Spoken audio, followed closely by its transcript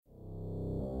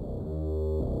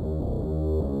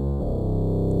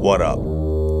What up?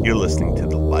 You're listening to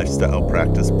the Lifestyle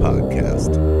Practice Podcast.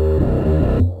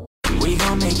 We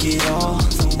gon' make it all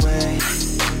the way.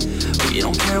 We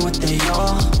don't care what they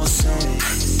all will say.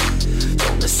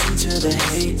 Don't listen to the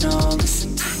hate, no.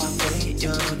 Listen to my fate,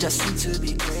 yo. Destined to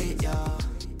be great, yo.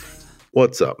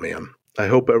 What's up, man? I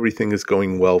hope everything is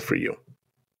going well for you.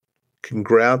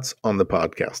 Congrats on the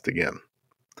podcast again.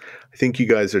 I think you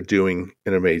guys are doing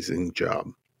an amazing job.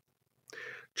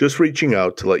 Just reaching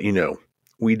out to let you know,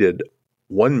 we did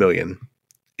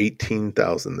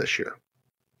 1,018,000 this year.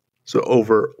 So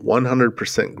over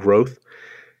 100% growth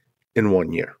in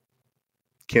 1 year.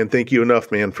 Can't thank you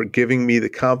enough, man, for giving me the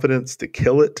confidence to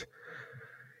kill it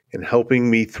and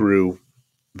helping me through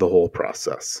the whole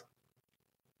process.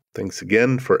 Thanks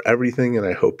again for everything, and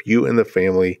I hope you and the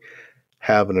family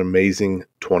have an amazing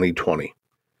 2020.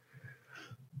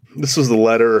 This was the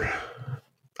letter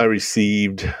I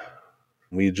received.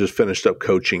 We just finished up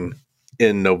coaching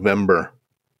in November,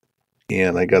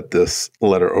 and I got this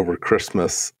letter over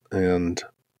Christmas, and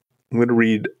I'm going to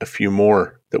read a few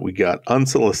more that we got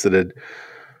unsolicited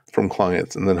from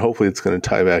clients, and then hopefully it's going to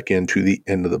tie back into the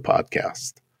end of the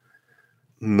podcast.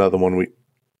 Another one we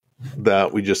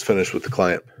just finished with the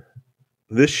client.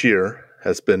 This year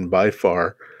has been by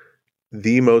far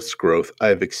the most growth I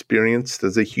have experienced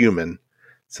as a human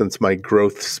since my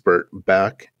growth spurt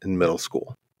back in middle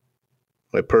school.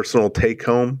 My personal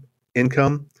take-home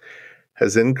income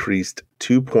has increased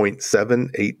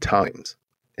 2.78 times,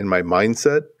 and my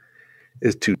mindset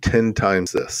is to 10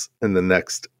 times this in the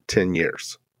next 10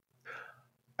 years.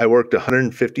 I worked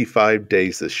 155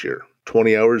 days this year,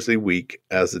 20 hours a week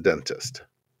as a dentist.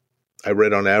 I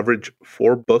read on average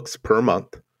 4 books per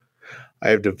month. I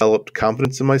have developed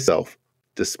confidence in myself,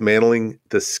 dismantling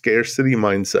the scarcity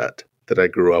mindset that I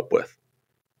grew up with,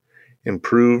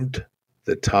 improved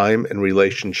the time and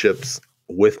relationships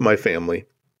with my family,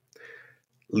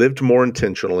 lived more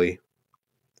intentionally,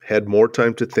 had more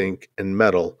time to think and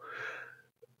meddle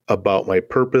about my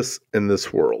purpose in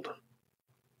this world,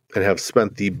 and have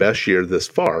spent the best year this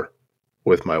far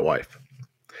with my wife.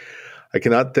 I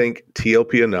cannot thank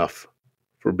TLP enough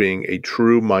for being a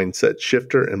true mindset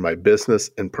shifter in my business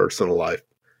and personal life.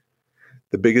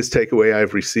 The biggest takeaway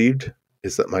I've received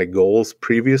is that my goals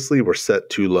previously were set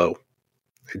too low.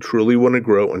 I truly want to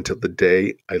grow until the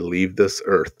day I leave this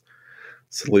earth.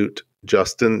 Salute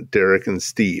Justin, Derek, and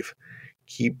Steve.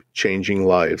 Keep changing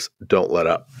lives. Don't let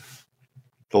up.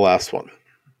 The last one.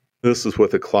 This is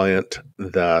with a client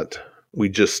that we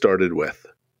just started with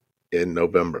in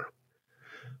November.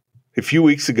 A few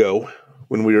weeks ago,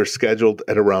 when we were scheduled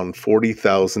at around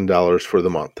 $40,000 for the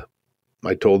month,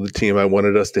 I told the team I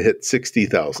wanted us to hit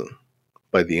 $60,000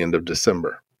 by the end of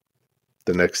December.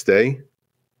 The next day,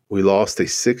 we lost a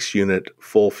 6-unit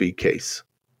full fee case.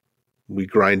 We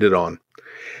grinded on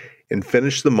and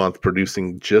finished the month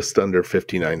producing just under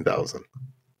 $59,000.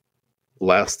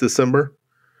 Last December,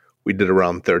 we did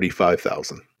around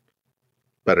 $35,000.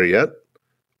 Better yet,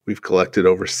 we've collected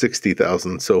over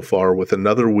 $60,000 so far with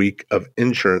another week of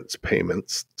insurance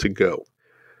payments to go.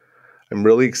 I'm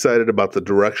really excited about the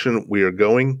direction we are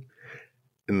going,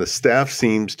 and the staff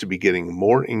seems to be getting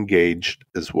more engaged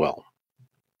as well.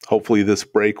 Hopefully this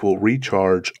break will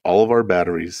recharge all of our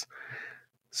batteries,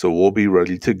 so we'll be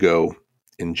ready to go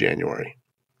in January.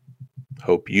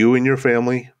 Hope you and your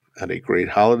family had a great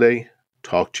holiday.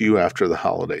 Talk to you after the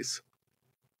holidays.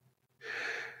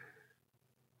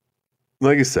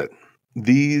 Like I said,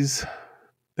 these,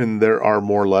 and there are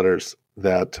more letters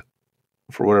that,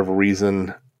 for whatever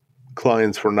reason,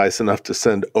 clients were nice enough to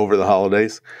send over the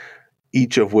holidays,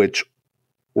 each of which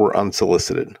were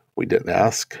unsolicited. We didn't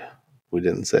ask. We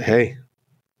didn't say, hey,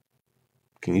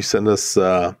 can you send us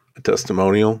a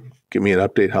testimonial? Give me an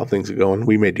update how things are going.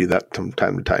 We may do that from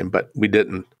time to time, but we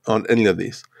didn't on any of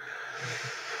these.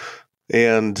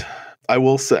 And I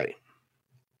will say,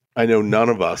 I know none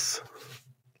of us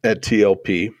at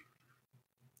TLP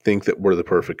think that we're the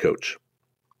perfect coach,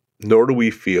 nor do we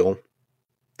feel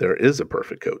there is a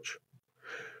perfect coach.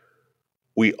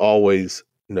 We always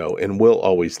know and will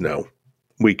always know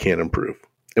we can improve,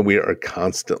 and we are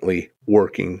constantly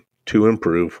working to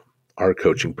improve our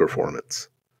coaching performance.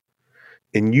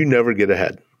 And you never get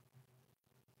ahead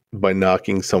by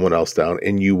knocking someone else down,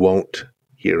 and you won't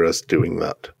hear us doing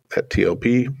that at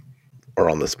TLP or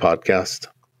on this podcast.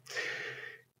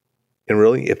 And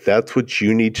really, if that's what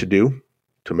you need to do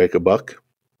to make a buck,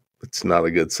 it's not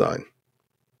a good sign.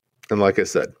 And like I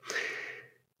said,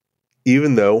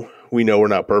 even though we know we're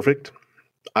not perfect,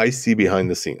 I see behind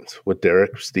the scenes with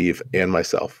Derek, Steve, and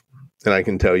myself. And I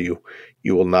can tell you,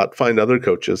 you will not find other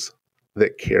coaches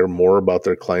that care more about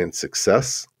their client's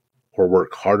success or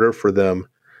work harder for them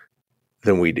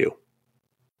than we do.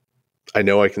 I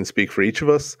know I can speak for each of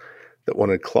us that when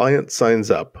a client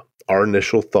signs up, our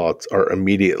initial thoughts are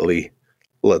immediately,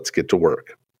 let's get to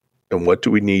work. And what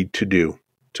do we need to do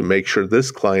to make sure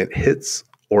this client hits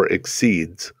or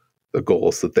exceeds the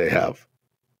goals that they have?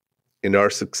 And our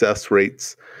success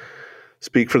rates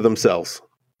speak for themselves.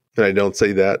 And I don't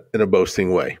say that in a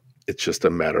boasting way. It's just a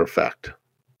matter of fact.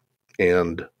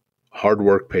 And hard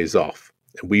work pays off.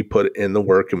 And we put in the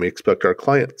work, and we expect our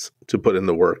clients to put in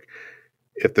the work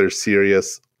if they're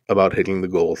serious about hitting the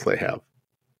goals they have.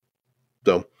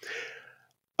 So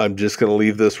I'm just going to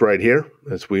leave this right here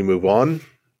as we move on,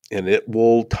 and it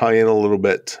will tie in a little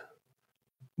bit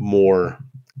more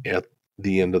at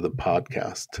the end of the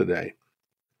podcast today.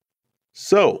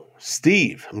 So,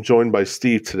 Steve, I'm joined by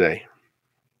Steve today.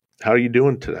 How are you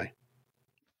doing today?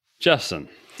 Justin,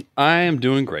 I am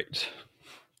doing great.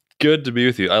 Good to be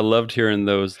with you. I loved hearing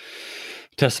those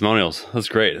testimonials. That's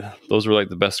great. Those were like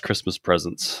the best Christmas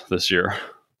presents this year.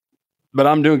 But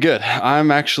I'm doing good.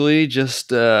 I'm actually just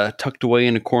tucked away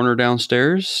in a corner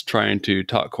downstairs, trying to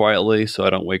talk quietly so I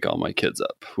don't wake all my kids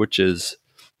up, which is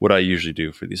what I usually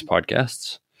do for these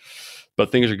podcasts.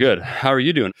 But things are good. How are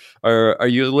you doing? Are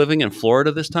you living in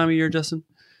Florida this time of year, Justin?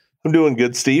 I'm doing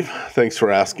good, Steve. Thanks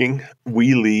for asking.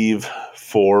 We leave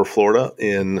for Florida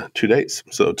in 2 days.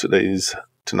 So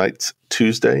tonight's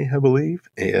Tuesday, I believe,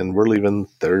 and we're leaving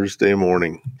Thursday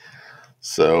morning.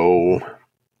 So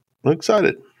I'm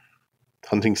excited.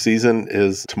 Hunting season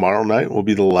is tomorrow night. Will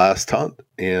be the last hunt,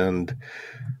 and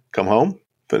come home,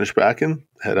 finish packing,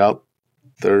 head out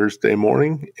Thursday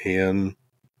morning, and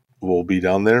we'll be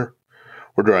down there.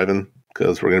 We're driving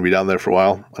because we're going to be down there for a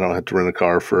while. I don't have to rent a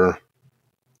car for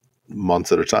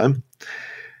months at a time,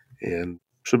 and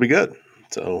should be good.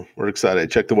 So we're excited. I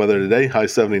checked the weather today, high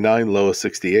 79, low of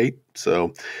 68.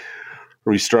 So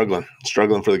we're struggling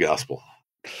for the gospel.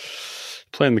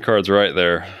 Playing the cards right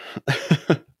there.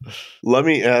 Let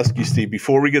me ask you, Steve,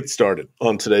 before we get started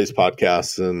on today's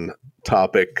podcast and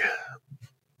topic,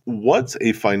 what's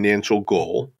a financial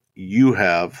goal you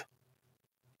have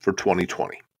for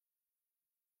 2020?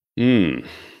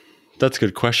 That's a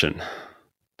good question.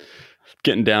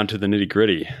 Getting down to the nitty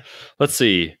gritty. Let's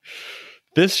see.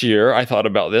 This year, I thought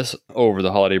about this over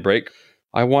the holiday break.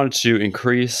 I wanted to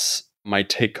increase my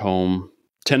take home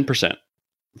 10%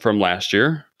 from last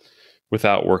year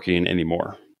without working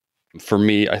anymore. For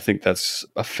me, I think that's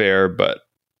a fair but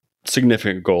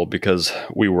significant goal because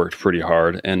we worked pretty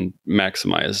hard and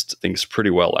maximized things pretty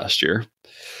well last year.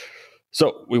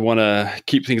 So we want to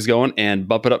keep things going and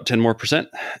bump it up 10 more percent.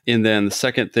 And then the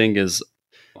second thing is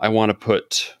I want to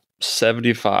put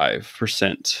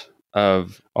 75%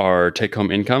 of our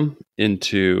take-home income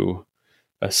into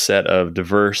a set of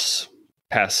diverse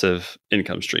passive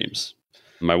income streams.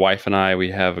 My wife and I,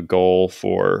 we have a goal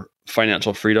for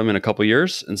financial freedom in a couple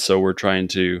years. And so we're trying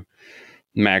to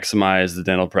maximize the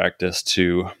dental practice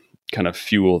to kind of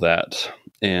fuel that.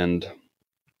 And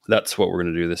that's what we're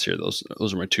going to do this year.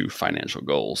 Those are my two financial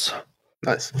goals.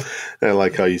 Nice. And I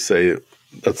like how you say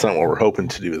that's not what we're hoping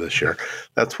to do this year.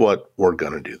 That's what we're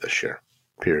going to do this year,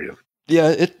 period. Yeah,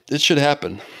 it should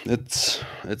happen. It's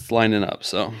lining up.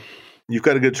 So you've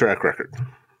got a good track record.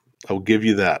 I'll give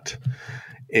you that.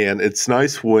 And it's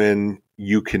nice when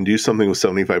you can do something with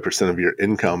 75% of your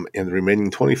income and the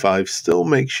remaining 25 still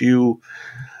makes you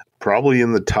probably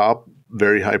in the top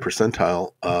very high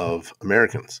percentile of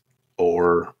Americans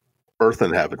or Earth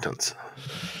inhabitants.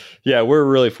 Yeah, we're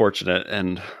really fortunate,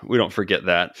 and we don't forget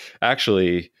that.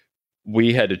 Actually,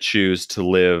 we had to choose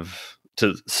to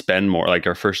spend more. Like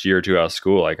our first year or two out of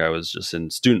school, like I was just in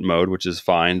student mode, which is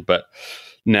fine. But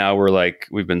now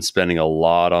we've been spending a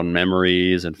lot on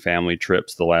memories and family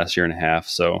trips the last year and a half.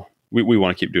 So we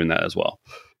want to keep doing that as well.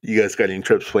 You guys got any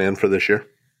trips planned for this year?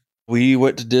 We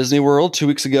went to Disney World 2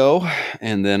 weeks ago,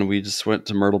 and then we just went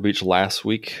to Myrtle Beach last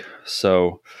week.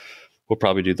 So we'll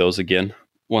probably do those again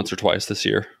once or twice this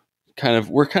year.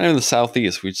 We're kind of in the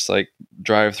southeast. We just like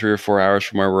drive 3 or 4 hours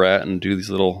from where we're at and do these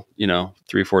little,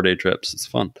 3 or 4 day trips. It's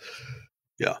fun.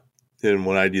 Yeah. And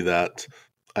when I do that,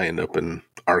 I end up in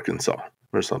Arkansas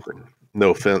or something.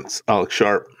 No offense, Alex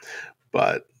Sharp,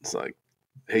 but it's like,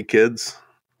 hey kids,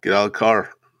 get out of the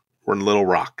car. We're in Little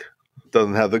Rock.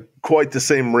 Doesn't have quite the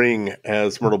same ring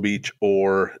as Myrtle Beach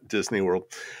or Disney World.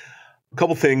 A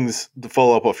couple things to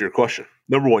follow up off your question.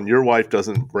 Number one, your wife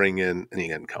doesn't bring in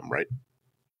any income, right?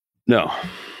 No.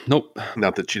 Nope.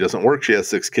 Not that she doesn't work. She has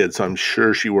 6 kids, so I'm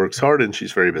sure she works hard and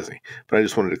she's very busy. But I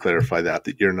just wanted to clarify that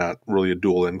you're not really a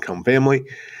dual income family.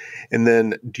 And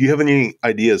then do you have any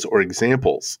ideas or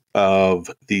examples of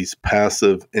these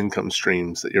passive income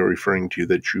streams that you're referring to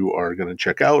that you are going to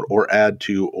check out or add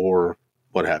to or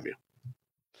what have you?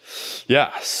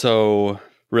 Yeah. So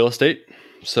real estate.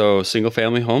 So single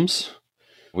family homes.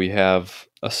 We have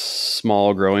a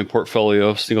small growing portfolio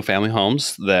of single family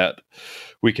homes that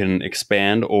we can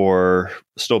expand or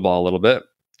snowball a little bit.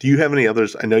 Do you have any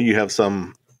others? I know you have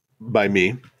some by me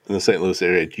in the St. Louis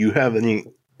area. Do you have any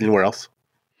anywhere else?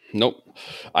 Nope.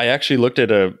 I actually looked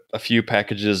at a few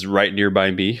packages right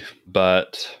nearby me,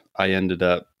 but I ended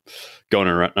up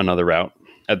going another route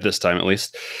at this time, at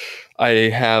least. I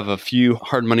have a few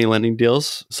hard money lending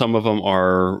deals. Some of them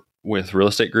are with real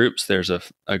estate groups. There's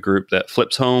a group that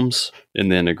flips homes,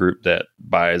 and then a group that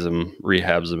buys them,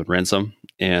 rehabs them, and rents them.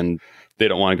 And they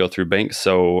don't want to go through banks,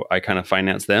 so I kind of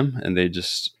finance them, and they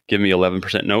just give me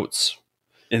 11% notes.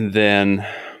 And then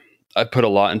I put a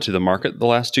lot into the market the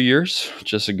last 2 years,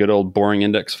 just a good old boring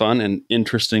index fund. And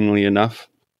interestingly enough,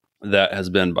 that has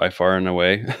been by far and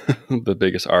away the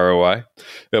biggest ROI.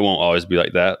 It won't always be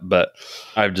like that, but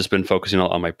I've just been focusing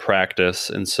on my practice.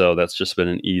 And so that's just been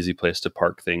an easy place to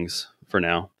park things for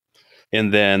now.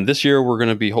 And then this year, we're going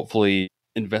to be hopefully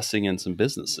investing in some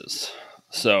businesses.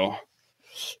 So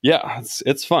yeah,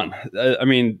 it's fun. I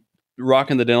mean,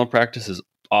 rocking the dental practice is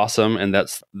awesome, and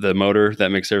that's the motor that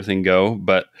makes everything go.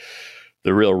 But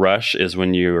the real rush is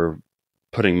when you're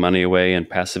putting money away in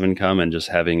passive income and just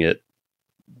having it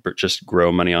just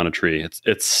grow money on a tree.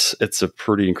 It's a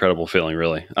pretty incredible feeling,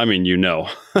 really. I mean,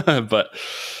 but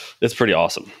it's pretty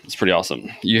awesome. It's pretty awesome.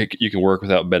 You can work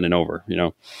without bending over, I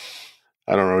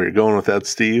don't know where you're going with that,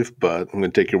 Steve, but I'm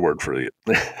going to take your word for it.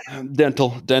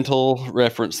 dental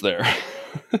reference there.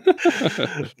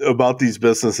 About these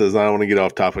businesses, I don't want to get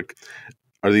off topic.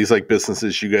 Are these like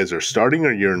businesses you guys are starting,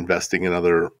 or you're investing in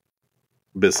other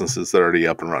businesses that are already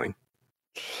up and running?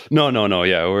 No.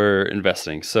 Yeah, we're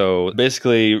investing. So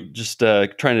basically just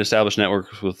trying to establish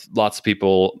networks with lots of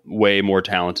people way more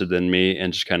talented than me,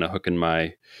 and just kind of hooking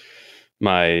my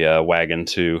wagon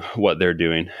to what they're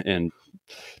doing. And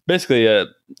basically,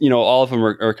 all of them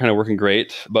are kind of working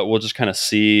great, but we'll just kind of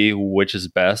see which is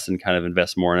best and kind of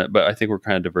invest more in it. But I think we're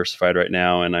kind of diversified right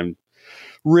now, and I'm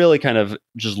really kind of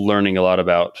just learning a lot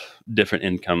about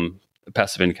different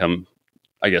passive income,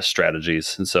 I guess,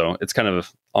 strategies. And so it's kind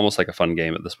of almost like a fun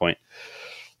game at this point.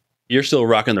 You're still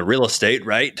rocking the real estate,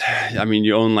 right? I mean,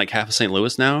 you own like half of St.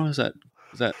 Louis now. Is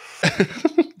that?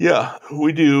 Yeah,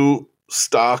 we do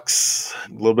stocks,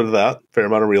 a little bit of that, fair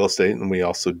amount of real estate. And we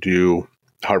also do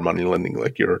hard money lending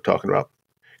like you're talking about.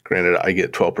 Granted, I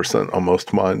get 12% on most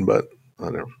of mine, but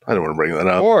I don't want to bring that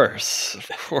up. Of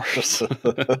course.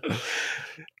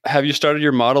 Have you started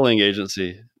your modeling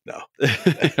agency? No.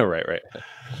 Right.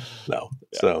 No.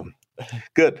 Yeah. So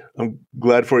good. I'm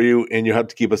glad for you. And you have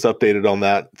to keep us updated on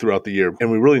that throughout the year. And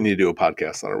we really need to do a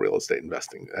podcast on our real estate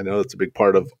investing. I know it's a big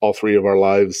part of all three of our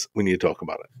lives. We need to talk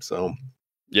about it. So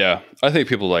yeah, I think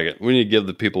people like it. We need to give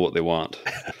the people what they want.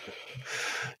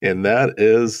 And that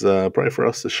is probably for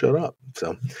us to shut up.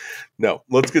 So no,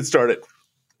 let's get started.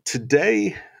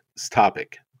 Today's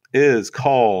topic is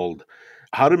called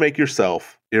How to Make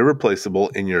Yourself Irreplaceable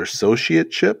in Your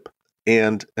Associateship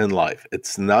and in Life.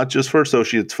 It's not just for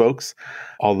associates, folks,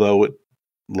 although a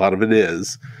lot of it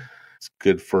is. It's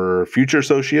good for future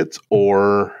associates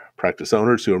or practice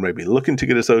owners who are maybe looking to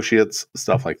get associates,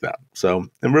 stuff like that. So,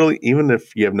 and really, even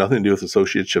if you have nothing to do with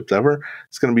associateships ever,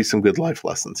 it's going to be some good life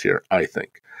lessons here, I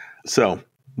think. So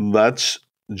let's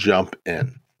jump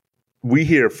in. We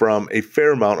hear from a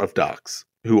fair amount of docs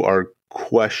who are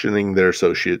questioning their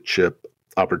associateship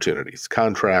opportunities,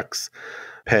 contracts,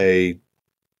 pay,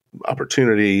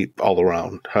 opportunity, all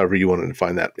around, however you want to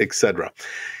define that, etc.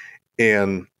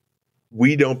 And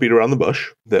we don't beat around the bush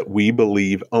that we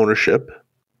believe ownership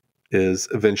is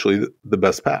eventually the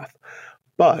best path.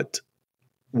 But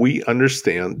we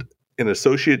understand an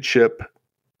associateship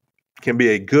can be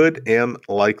a good and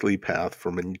likely path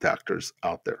for many doctors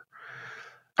out there.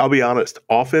 I'll be honest,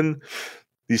 often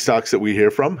these docs that we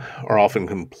hear from are often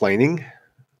complaining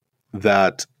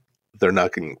that they're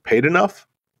not getting paid enough,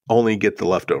 only get the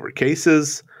leftover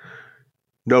cases,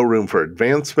 no room for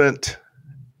advancement,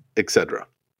 etc.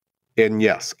 And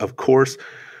yes, of course,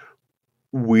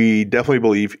 we definitely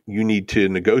believe you need to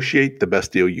negotiate the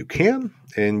best deal you can,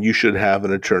 and you should have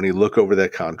an attorney look over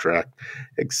that contract,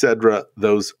 etc.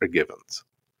 Those are givens.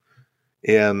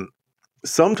 And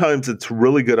sometimes it's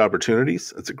really good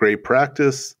opportunities. It's a great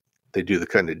practice. They do the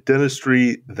kind of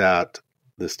dentistry that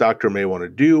this doctor may want to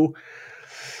do,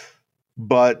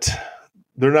 but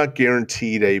they're not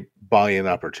guaranteed a buy-in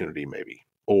opportunity maybe,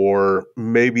 or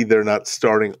maybe they're not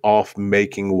starting off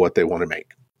making what they want to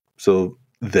make. So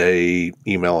they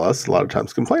email us a lot of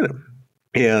times complaining.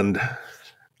 And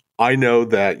I know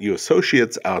that you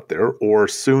associates out there, or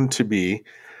soon to be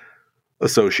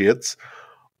associates,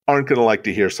 aren't going to like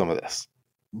to hear some of this,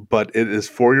 but it is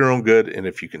for your own good. And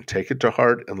if you can take it to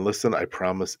heart and listen, I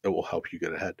promise it will help you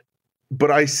get ahead.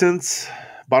 But I sense,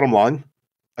 bottom line,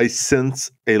 I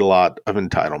sense a lot of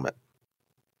entitlement,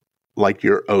 like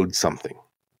you're owed something.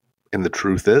 And the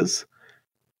truth is,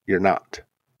 you're not.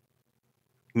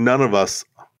 None of us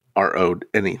are owed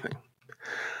anything.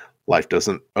 Life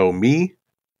doesn't owe me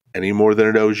any more than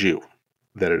it owes you,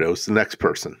 than it owes the next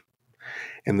person.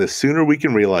 And the sooner we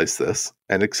can realize this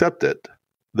and accept it,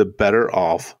 the better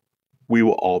off we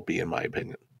will all be, in my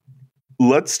opinion.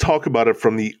 Let's talk about it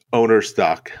from the owner's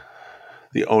doc,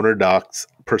 the owner doc's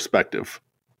perspective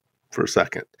for a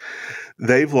second.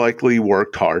 They've likely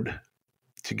worked hard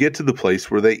to get to the place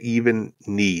where they even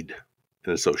need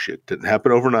an associate. Didn't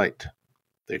happen overnight.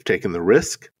 They've taken the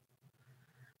risk.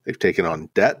 They've taken on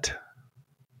debt.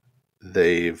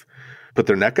 They've put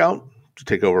their neck out to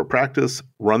take over a practice,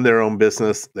 run their own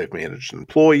business. They've managed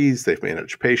employees. They've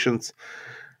managed patients,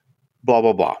 blah,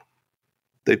 blah, blah.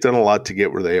 They've done a lot to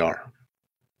get where they are.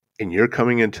 And you're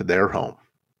coming into their home.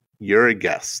 You're a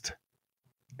guest.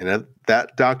 And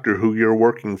that doctor who you're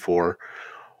working for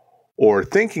or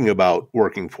thinking about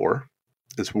working for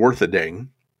is worth a ding.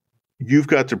 You've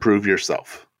got to prove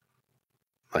yourself.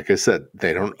 Like I said,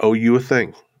 they don't owe you a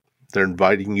thing. They're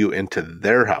inviting you into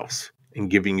their house and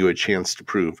giving you a chance to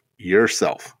prove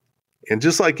yourself. And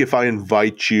just like if I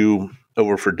invite you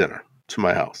over for dinner to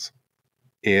my house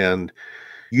and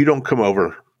you don't come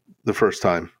over the first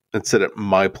time and sit at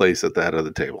my place at the head of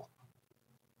the table.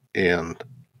 And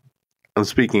I'm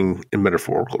speaking in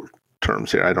metaphorical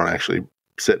terms here. I don't actually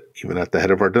sit even at the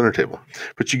head of our dinner table,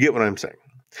 but you get what I'm saying.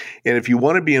 And if you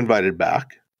want to be invited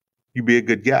back, you be a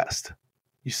good guest.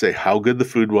 You say how good the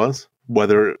food was,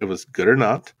 whether it was good or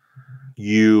not.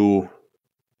 You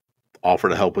offer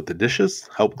to help with the dishes,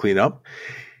 help clean up.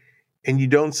 And you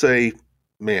don't say,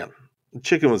 man, the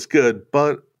chicken was good,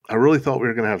 but I really thought we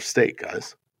were going to have steak,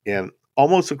 guys. And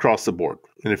almost across the board.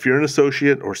 And if you're an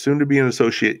associate or soon to be an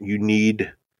associate, you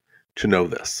need to know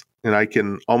this. And I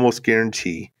can almost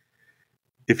guarantee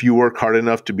if you work hard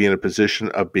enough to be in a position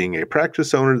of being a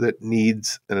practice owner that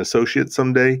needs an associate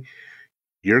someday,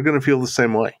 you're going to feel the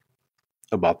same way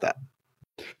about that.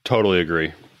 Totally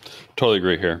agree. Totally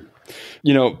agree here.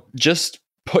 Just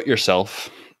put yourself,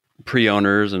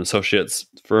 pre-owners and associates,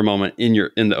 for a moment in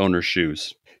the owner's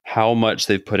shoes. How much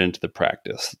they've put into the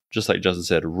practice. Just like Justin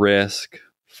said, risk,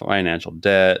 financial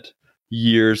debt,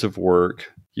 years of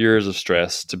work, years of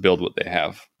stress to build what they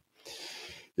have.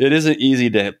 It isn't easy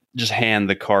to just hand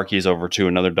the car keys over to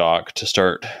another doc to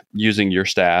start using your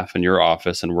staff and your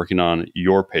office and working on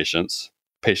your patients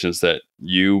that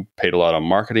you paid a lot on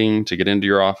marketing to get into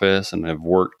your office and have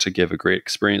worked to give a great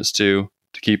experience to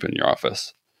keep in your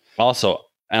office. Also,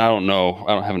 and I don't know,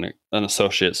 I don't have an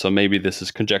associate, so maybe this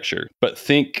is conjecture, but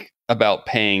think about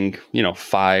paying,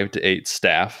 5 to 8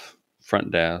 staff,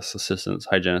 front desk, assistants,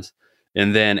 hygienists,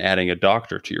 and then adding a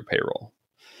doctor to your payroll.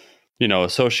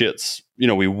 Associates,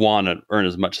 we want to earn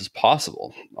as much as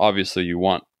possible. Obviously, you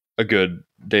want a good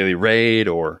daily rate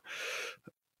or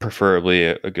preferably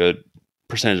a good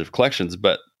percentage of collections,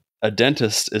 but a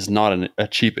dentist is not a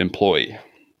cheap employee.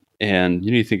 And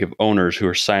you need to think of owners who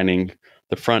are signing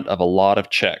the front of a lot of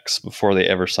checks before they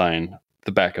ever sign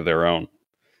the back of their own.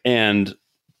 And,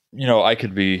 I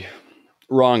could be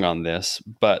wrong on this,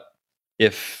 but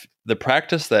if the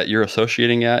practice that you're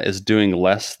associating at is doing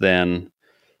less than,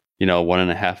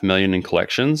 $1.5 million in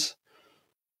collections,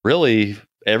 really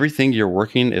everything you're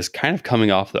working is kind of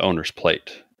coming off the owner's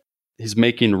plate. He's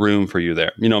making room for you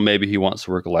there. Maybe he wants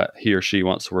to work he or she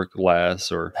wants to work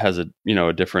less or has a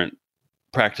different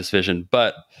practice vision,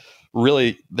 but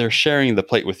really they're sharing the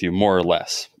plate with you more or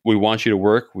less. We want you to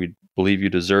work. We believe you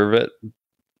deserve it,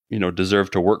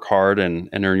 deserve to work hard and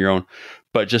earn your own.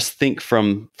 But just think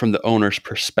from the owner's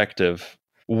perspective,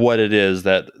 what it is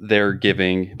that they're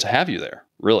giving to have you there,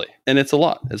 really. And it's a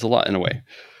lot. It's a lot in a way.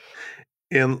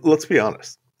 And let's be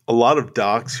honest, a lot of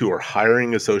docs who are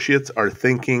hiring associates are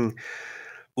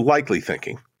likely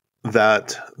thinking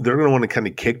that they're going to want to kind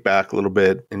of kick back a little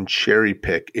bit and cherry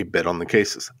pick a bit on the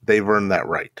cases. They've earned that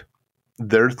right.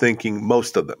 They're thinking,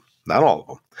 most of them, not all of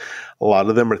them, a lot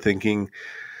of them are thinking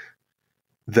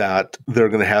that they're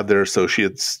going to have their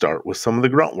associates start with some of the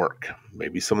grunt work,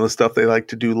 maybe some of the stuff they like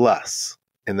to do less.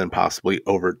 And then possibly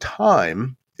over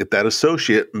time, if that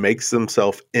associate makes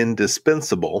themselves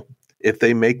indispensable, if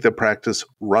they make the practice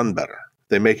run better,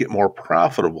 they make it more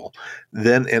profitable,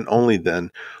 then and only then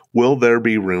will there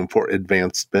be room for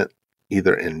advancement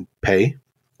either in pay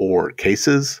or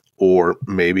cases or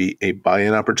maybe a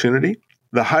buy-in opportunity.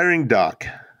 The hiring doc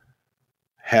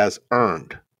has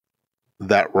earned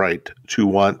that right to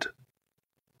want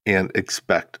and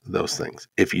expect those things.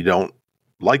 If you don't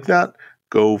like that,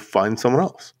 go find someone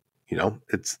else.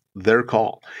 It's their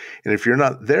call. And if you're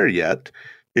not there yet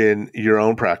in your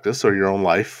own practice or your own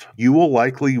life, you will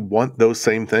likely want those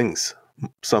same things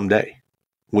someday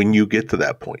when you get to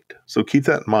that point. So keep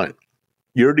that in mind.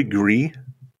 Your degree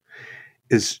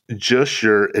is just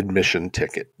your admission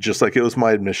ticket, just like it was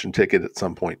my admission ticket at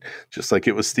some point, just like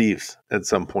it was Steve's at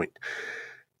some point.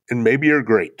 And maybe you're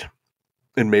great,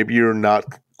 and maybe you're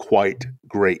not quite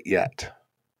great yet.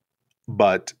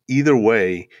 But either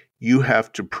way, you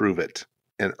have to prove it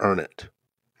and earn it.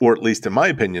 Or at least in my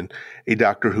opinion, a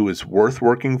doctor who is worth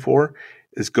working for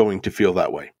is going to feel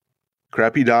that way.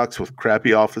 Crappy docs with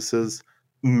crappy offices,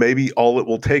 maybe all it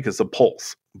will take is a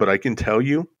pulse. But I can tell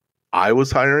you, I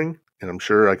was hiring, and I'm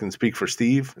sure I can speak for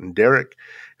Steve and Derek.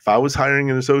 If I was hiring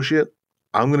an associate,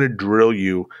 I'm going to drill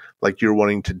you like you're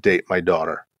wanting to date my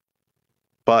daughter.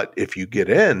 But if you get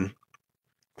in,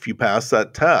 if you pass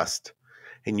that test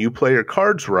and you play your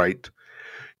cards right,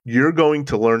 you're going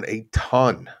to learn a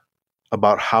ton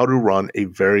about how to run a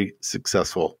very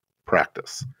successful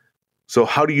practice. So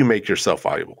how do you make yourself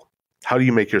valuable? How do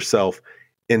you make yourself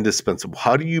indispensable?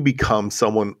 How do you become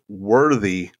someone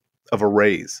worthy of a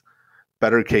raise,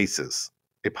 better cases,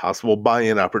 a possible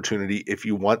buy-in opportunity if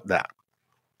you want that?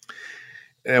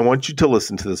 And I want you to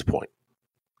listen to this point.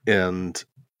 And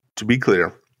to be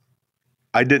clear,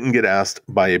 I didn't get asked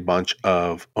by a bunch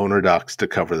of owner docs to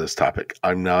cover this topic.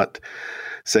 I'm not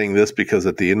saying this because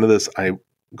at the end of this, I'm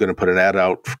going to put an ad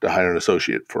out to hire an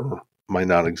associate for my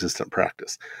non-existent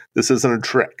practice. This isn't a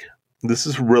trick. This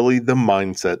is really the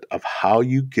mindset of how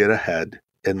you get ahead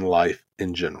in life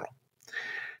in general.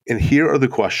 And here are the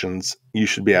questions you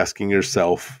should be asking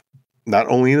yourself, not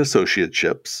only in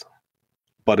associateships,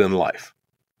 but in life.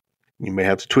 You may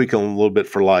have to tweak them a little bit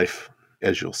for life,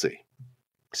 as you'll see.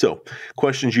 So,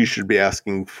 questions you should be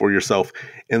asking for yourself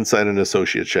inside an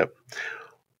associateship.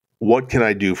 What can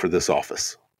I do for this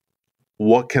office?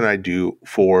 What can I do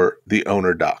for the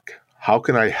owner doc? How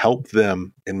can I help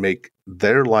them and make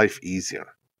their life easier?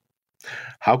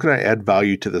 How can I add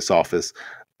value to this office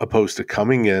opposed to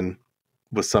coming in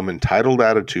with some entitled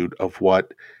attitude of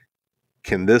what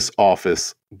can this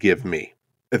office give me?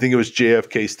 I think it was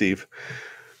JFK Steve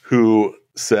who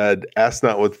said, ask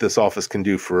not what this office can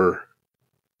do for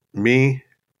me,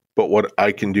 but what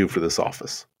I can do for this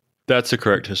office. That's a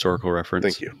correct historical reference.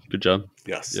 Thank you. Good job.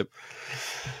 Yes. Yep.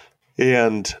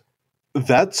 And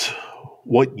that's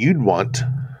what you'd want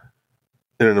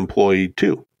in an employee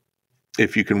too,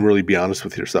 if you can really be honest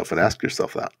with yourself and ask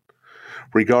yourself that.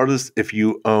 Regardless if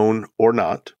you own or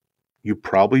not, you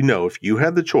probably know if you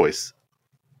had the choice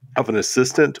of an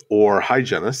assistant or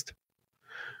hygienist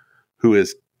who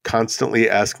is constantly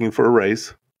asking for a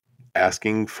raise,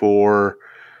 asking for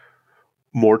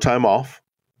more time off,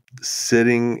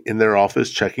 sitting in their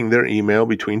office, checking their email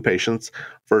between patients,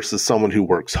 versus someone who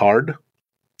works hard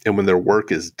and when their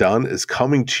work is done is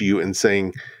coming to you and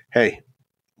saying, hey,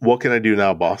 what can I do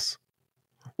now, boss?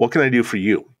 What can I do for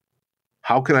you?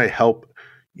 How can I help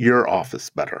your office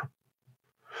better?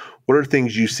 What are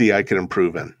things you see I can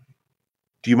improve in?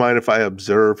 Do you mind if I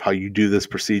observe how you do this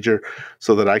procedure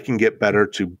so that I can get better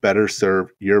to better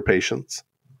serve your patients?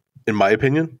 In my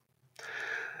opinion,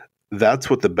 that's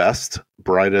what the best,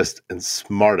 brightest, and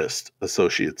smartest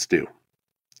associates do.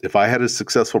 If I had a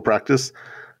successful practice,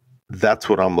 that's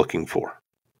what I'm looking for.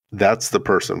 That's the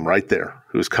person right there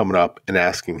who's coming up and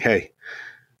asking, hey,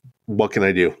 what can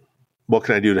I do? What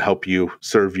can I do to help you,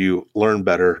 serve you, learn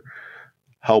better,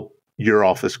 help your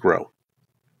office grow?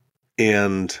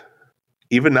 And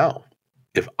even now,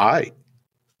 if I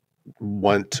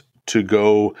want to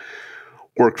go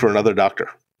work for another doctor,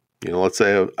 let's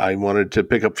say I wanted to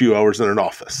pick up a few hours in an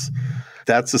office,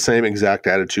 that's the same exact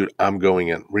attitude I'm going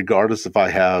in, regardless if I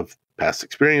have past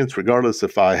experience, regardless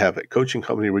if I have a coaching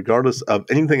company, regardless of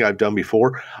anything I've done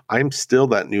before, I'm still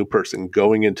that new person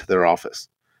going into their office.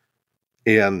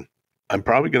 And I'm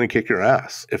probably going to kick your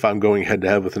ass if I'm going head to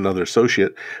head with another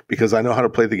associate because I know how to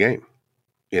play the game.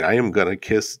 And I am going to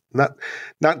kiss, not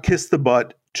kiss the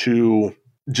butt to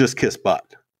just kiss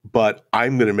butt, but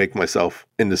I'm going to make myself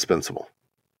indispensable.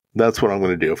 That's what I'm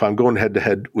going to do. If I'm going head to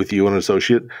head with you, an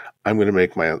associate, I'm going to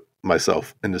make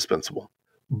myself indispensable.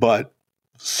 But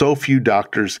so few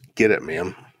doctors get it,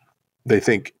 man. They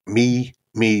think me,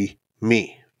 me,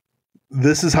 me.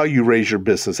 This is how you raise your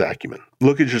business acumen.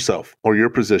 Look at yourself or your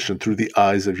position through the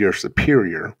eyes of your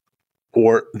superior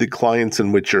or the clients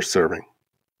in which you're serving.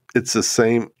 It's the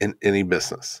same in any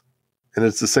business. And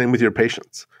it's the same with your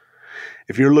patients.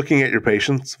 If you're looking at your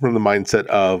patients from the mindset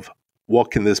of,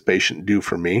 what can this patient do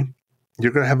for me?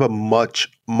 You're going to have a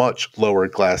much, much lower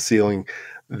glass ceiling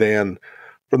than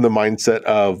from the mindset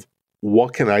of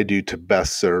what can I do to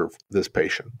best serve this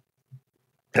patient?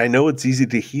 I know it's easy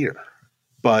to hear,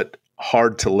 but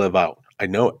hard to live out. I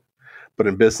know it. But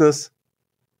in business,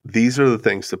 these are the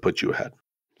things that put you ahead.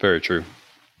 Very true.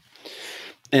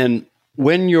 And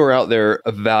when you're out there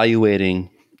evaluating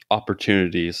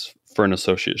opportunities for an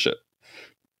associateship,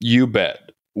 you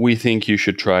bet we think you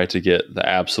should try to get the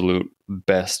absolute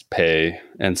best pay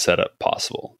and setup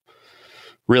possible.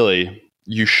 Really,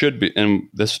 you should be, and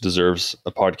this deserves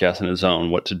a podcast in its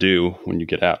own, what to do when you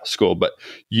get out of school, but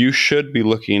you should be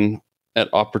looking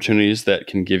at opportunities that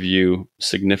can give you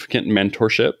significant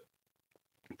mentorship,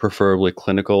 preferably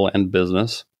clinical and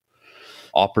business,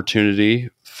 opportunity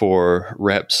for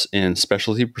reps in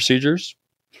specialty procedures,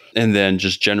 and then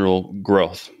just general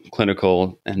growth,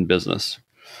 clinical and business.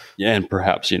 And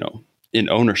perhaps, in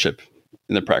ownership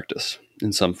in the practice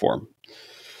in some form.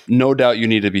 No doubt you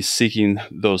need to be seeking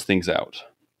those things out.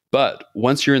 But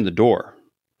once you're in the door,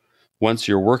 once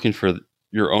you're working for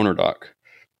your owner doc,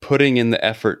 putting in the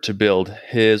effort to build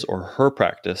his or her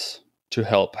practice to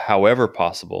help however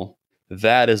possible,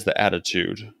 that is the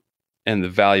attitude and the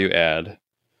value add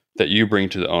that you bring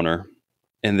to the owner.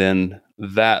 And then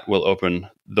that will open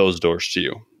those doors to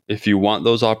you. If you want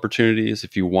those opportunities,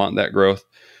 if you want that growth,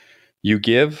 you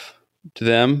give to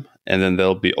them, and then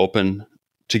they'll be open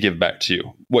to give back to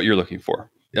you what you're looking for.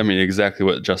 I mean, exactly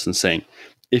what Justin's saying.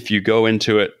 If you go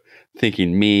into it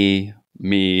thinking me,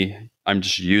 I'm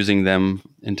just using them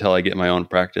until I get my own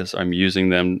practice, I'm using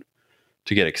them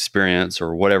to get experience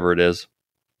or whatever it is,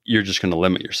 you're just going to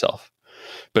limit yourself.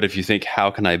 But if you think,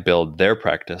 how can I build their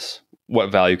practice?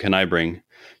 What value can I bring?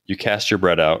 You cast your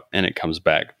bread out and it comes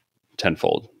back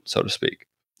tenfold, so to speak.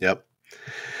 Yep.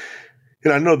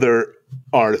 And I know there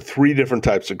are 3 different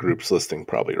types of groups listening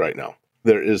probably right now.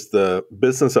 There is the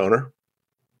business owner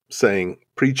saying,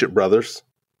 preach it, brothers.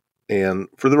 And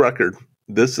for the record,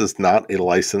 this is not a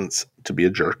license to be a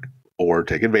jerk or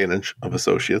take advantage of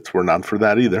associates. We're not for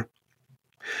that either.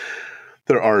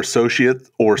 There are associates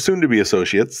or soon-to-be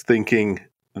associates thinking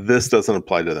this doesn't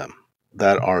apply to them,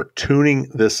 that are tuning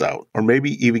this out, or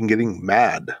maybe even getting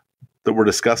mad that we're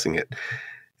discussing it.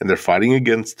 And they're fighting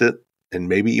against it. And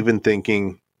maybe even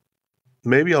thinking,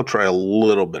 maybe I'll try a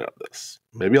little bit of this.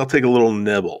 Maybe I'll take a little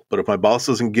nibble. But if my boss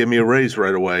doesn't give me a raise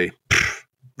right away,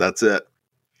 that's it.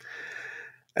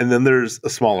 And then there's a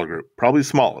smaller group, probably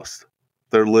smallest.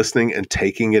 They're listening and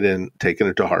taking it in, taking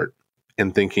it to heart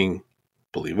and thinking,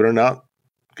 believe it or not,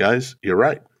 guys, you're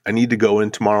right. I need to go in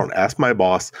tomorrow and ask my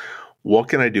boss, what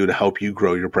can I do to help you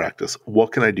grow your practice?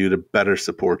 What can I do to better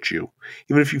support you?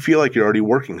 Even if you feel like you're already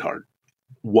working hard,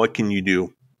 what can you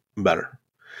do better?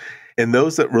 And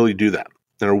those that really do that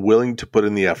and are willing to put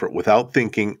in the effort without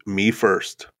thinking me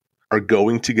first are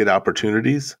going to get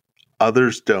opportunities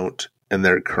others don't in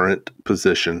their current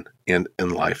position and in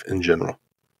life in general.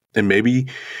 And maybe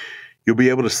you'll be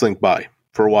able to slink by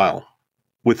for a while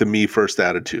with a me first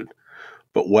attitude.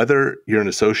 But whether you're an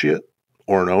associate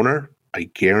or an owner, I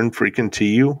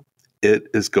guarantee you it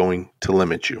is going to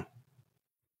limit you.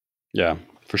 Yeah,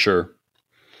 for sure.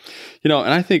 And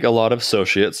I think a lot of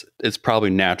associates, it's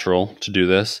probably natural to do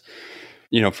this.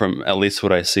 From at least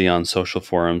what I see on social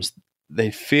forums, they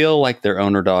feel like their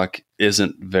owner doc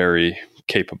isn't very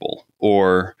capable,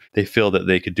 or they feel that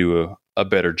they could do a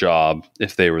better job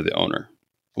if they were the owner.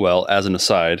 Well, as an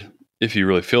aside, if you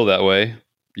really feel that way,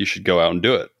 you should go out and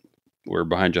do it. We're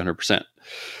behind you 100%.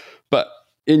 But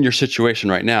in your situation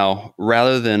right now,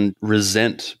 rather than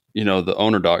resent, the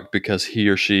owner doc because he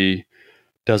or she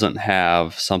doesn't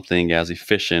have something as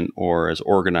efficient or as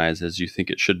organized as you think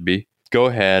it should be, go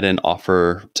ahead and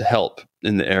offer to help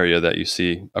in the area that you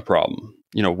see a problem.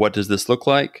 What does this look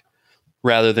like?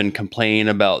 Rather than complain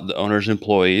about the owner's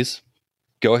employees,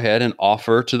 go ahead and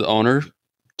offer to the owner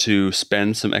to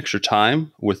spend some extra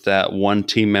time with that one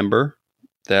team member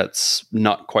that's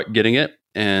not quite getting it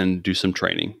and do some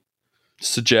training.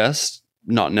 Suggest,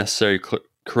 not necessarily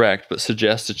correct, but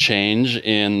suggest a change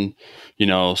in,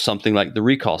 something like the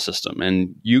recall system.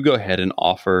 And you go ahead and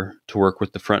offer to work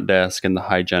with the front desk and the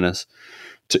hygienist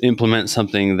to implement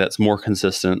something that's more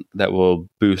consistent that will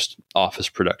boost office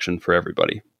production for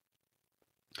everybody.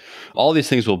 All these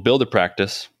things will build a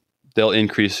practice. They'll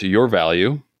increase your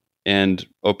value and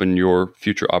open your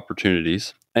future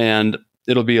opportunities. And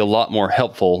it'll be a lot more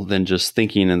helpful than just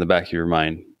thinking in the back of your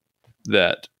mind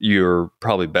that you're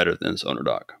probably better than this owner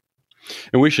doc.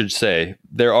 And we should say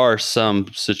there are some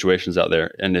situations out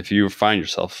there, and if you find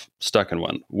yourself stuck in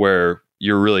one where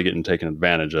you're really getting taken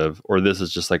advantage of, or this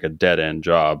is just like a dead end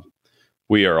job,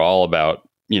 we are all about,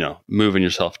 moving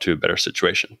yourself to a better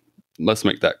situation. Let's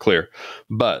make that clear.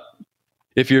 But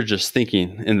if you're just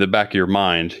thinking in the back of your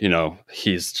mind, he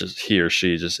or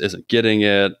she just isn't getting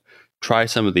it, try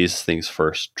some of these things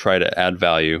first. Try to add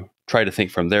value. Try to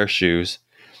think from their shoes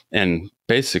and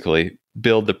basically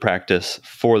build the practice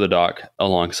for the doc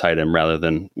alongside him rather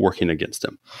than working against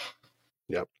him.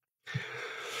 Yep.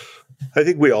 I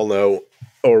think we all know,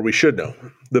 or we should know,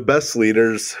 the best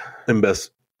leaders and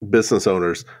best business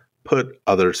owners put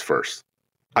others first.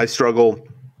 I struggle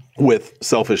with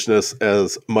selfishness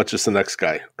as much as the next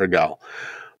guy or gal.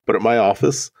 But at my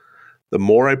office, the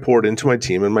more I poured into my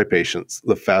team and my patients,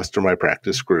 the faster my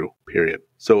practice grew, period.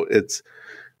 So it's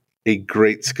a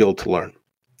great skill to learn.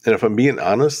 And if I'm being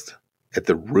honest, at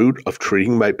the root of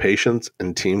treating my patients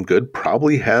and team good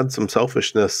probably had some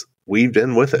selfishness weaved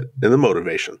in with it in the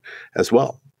motivation as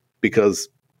well. Because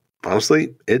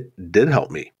honestly, it did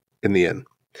help me in the end.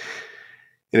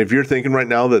 And if you're thinking right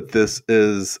now that this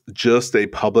is just a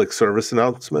public service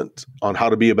announcement on how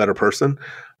to be a better person,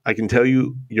 I can tell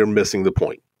you you're missing the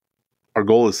point. Our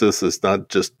goal is not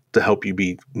just to help you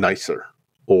be nicer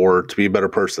or to be a better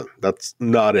person. That's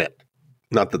not it.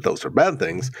 Not that those are bad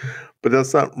things, but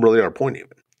that's not really our point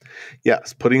even.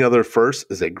 Yes, putting others first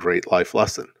is a great life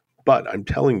lesson, but I'm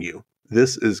telling you,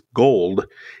 this is gold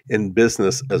in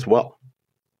business as well.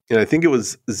 And I think it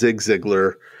was Zig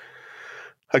Ziglar,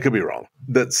 I could be wrong,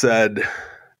 that said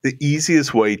the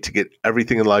easiest way to get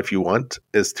everything in life you want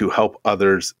is to help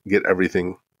others get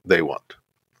everything they want.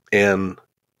 And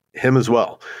him as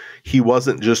well. He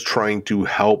wasn't just trying to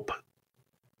help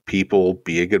people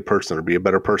be a good person or be a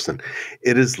better person.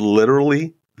 It is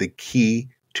literally the key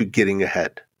to getting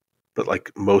ahead. But like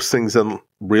most things in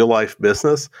real life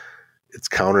business, it's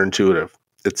counterintuitive.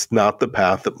 It's not the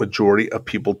path that majority of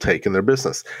people take in their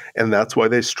business. And that's why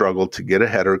they struggle to get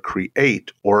ahead or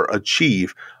create or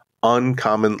achieve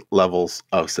uncommon levels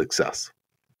of success.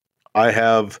 I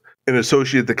have an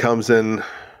associate that comes in.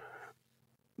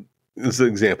 This is an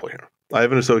example here. I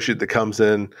have an associate that comes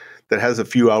in that has a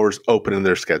few hours open in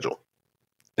their schedule.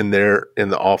 And they're in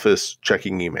the office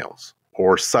checking emails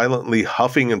or silently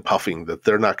huffing and puffing that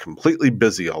they're not completely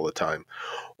busy all the time.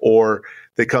 Or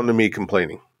they come to me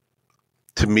complaining.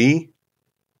 To me,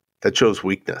 that shows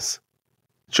weakness.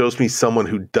 It shows me someone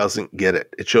who doesn't get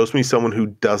it. It shows me someone who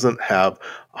doesn't have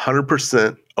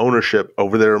 100% ownership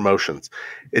over their emotions.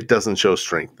 It doesn't show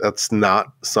strength. That's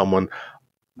not someone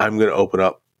I'm going to open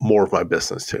up more of my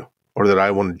business to or that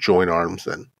I want to join arms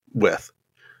in with.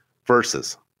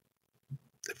 Versus,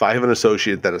 if I have an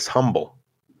associate that is humble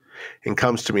and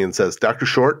comes to me and says, Dr.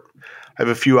 Short, I have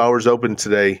a few hours open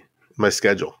today in my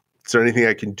schedule. Is there anything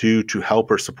I can do to help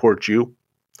or support you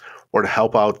or to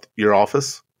help out your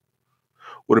office?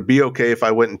 Would it be okay if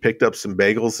I went and picked up some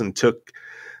bagels and took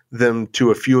them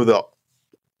to a few of the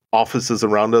offices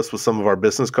around us with some of our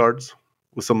business cards,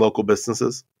 with some local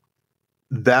businesses?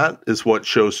 That is what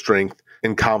shows strength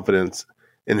and confidence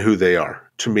in who they are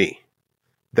to me.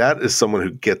 That is someone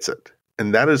who gets it.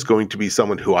 And that is going to be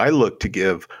someone who I look to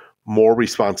give more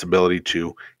responsibility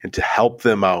to and to help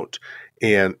them out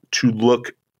and to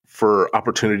look for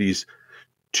opportunities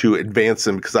to advance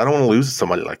them, because I don't want to lose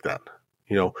somebody like that,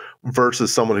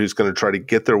 versus someone who's going to try to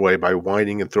get their way by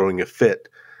whining and throwing a fit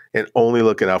and only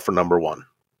looking out for number one.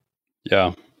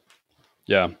 Yeah.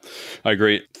 I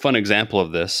agree. Fun example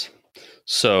of this.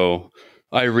 So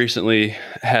I recently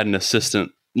had an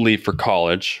assistant leave for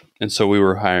college. And so we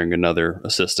were hiring another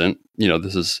assistant.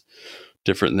 This is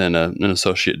different than an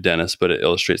associate dentist, but it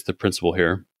illustrates the principle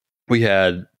here. We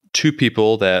had two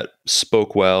people that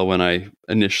spoke well when I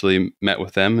initially met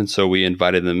with them. And so we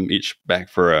invited them each back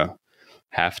for a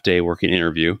half-day working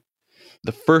interview.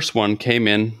 The first one came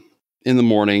in the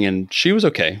morning and she was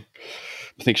okay.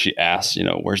 I think she asked,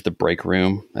 where's the break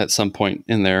room at some point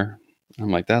in there?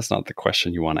 I'm like, that's not the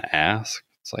question you want to ask.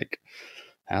 It's like,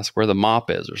 ask where the mop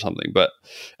is or something. But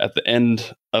at the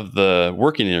end of the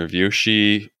working interview,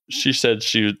 she said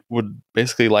she would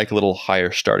basically like a little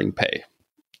higher starting pay.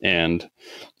 And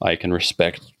I can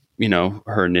respect,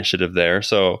 her initiative there.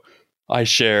 So I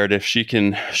shared if she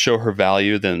can show her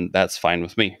value, then that's fine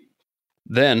with me.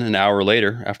 Then an hour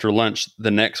later, after lunch,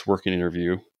 the next working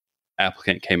interview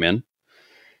applicant came in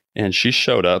and she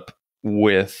showed up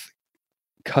with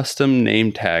custom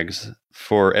name tags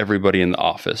for everybody in the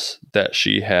office that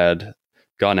she had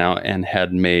gone out and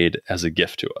had made as a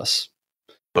gift to us.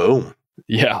 Boom.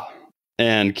 Yeah.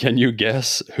 And can you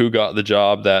guess who got the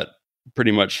job that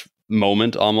pretty much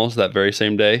moment, almost that very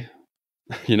same day?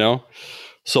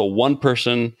 So one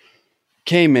person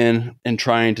came in and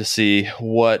trying to see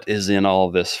what is in all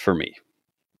of this for me.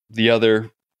 The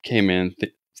other came in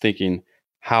thinking,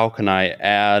 how can I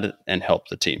add and help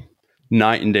the team?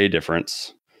 Night and day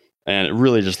difference. And it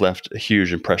really just left a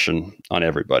huge impression on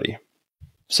everybody.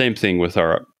 Same thing with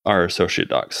our associate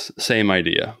docs. Same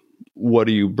idea. What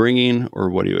are you bringing or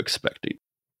what are you expecting?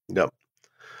 Yep.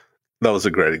 That was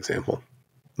a great example.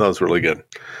 That was really good.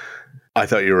 I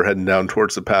thought you were heading down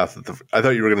towards the path. I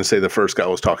thought you were going to say the first guy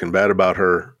was talking bad about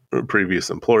her previous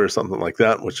employer, something like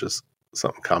that, which is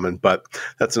something common, but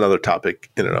that's another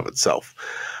topic in and of itself.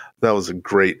 That was a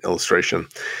great illustration.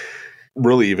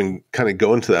 Really even kind of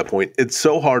going to that point, it's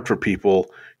so hard for people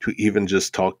to even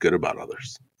just talk good about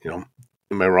others. Am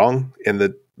I wrong? And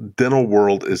the dental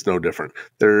world is no different.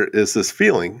 There is this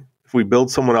feeling, if we build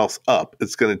someone else up,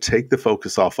 it's going to take the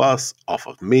focus off us, off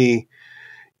of me.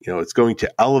 It's going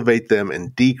to elevate them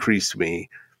and decrease me.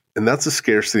 And that's a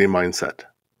scarcity mindset.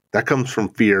 That comes from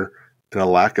fear and a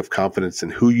lack of confidence in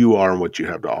who you are and what you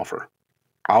have to offer.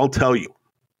 I'll tell you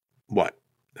what,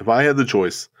 if I had the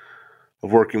choice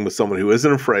of working with someone who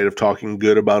isn't afraid of talking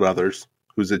good about others,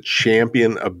 who's a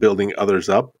champion of building others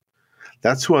up,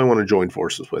 that's who I want to join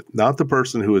forces with. Not the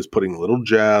person who is putting little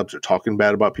jabs or talking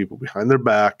bad about people behind their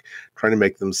back, trying to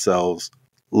make themselves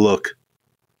look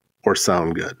or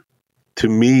sound good. To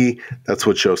me, that's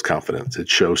what shows confidence. It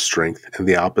shows strength, and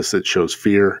the opposite shows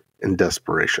fear and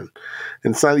desperation.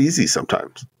 And it's not easy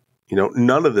sometimes.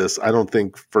 None of this, I don't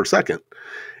think for a second,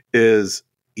 is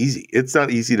easy. It's not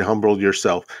easy to humble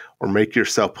yourself or make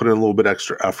yourself put in a little bit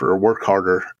extra effort or work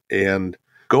harder and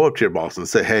go up to your boss and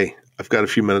say, hey, I've got a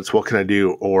few minutes. What can I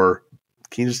do? Or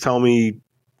can you just tell me,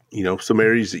 some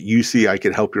areas that you see I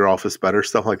could help your office better,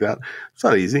 stuff like that. It's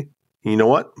not easy. And you know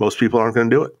what? Most people aren't going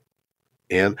to do it.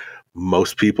 And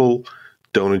most people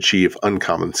don't achieve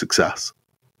uncommon success.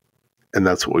 And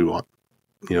that's what we want.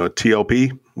 At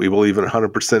TLP, we believe in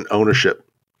 100% ownership,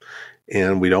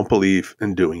 and we don't believe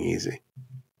in doing easy.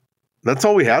 That's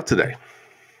all we have today.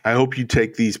 I hope you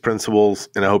take these principles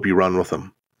and I hope you run with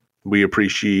them. We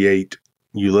appreciate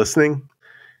you listening.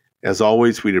 As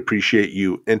always, we'd appreciate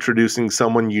you introducing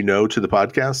someone to the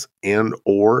podcast and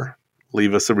or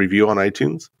leave us a review on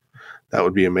iTunes. That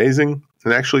would be amazing.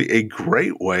 And actually a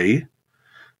great way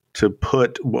to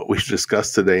put what we've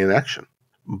discussed today in action.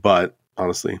 But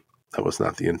honestly, that was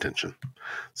not the intention.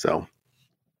 So,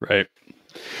 right.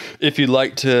 If you'd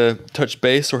like to touch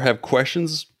base or have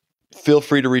questions, feel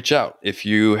free to reach out. If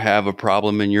you have a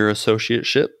problem in your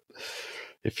associateship,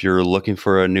 if you're looking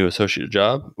for a new associate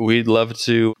job, we'd love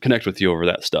to connect with you over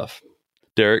that stuff.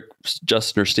 Derek,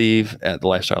 Justin, or Steve at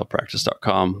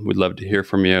thelifestylepractice.com. We'd love to hear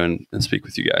from you and speak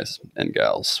with you guys and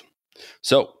gals.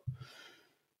 So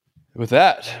with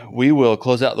that, we will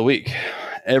close out the week.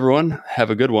 Everyone, have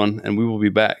a good one, and we will be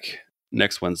back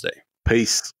next Wednesday.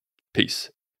 Peace. Peace.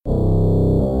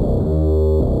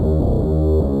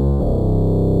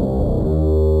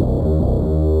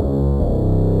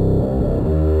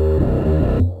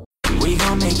 We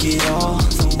gon' make it all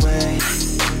the way.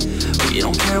 We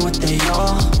don't care what they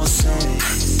all will say.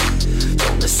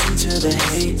 Don't listen to the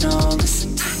hate, no.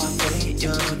 Listen to my fate,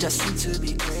 you're destined to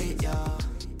be great.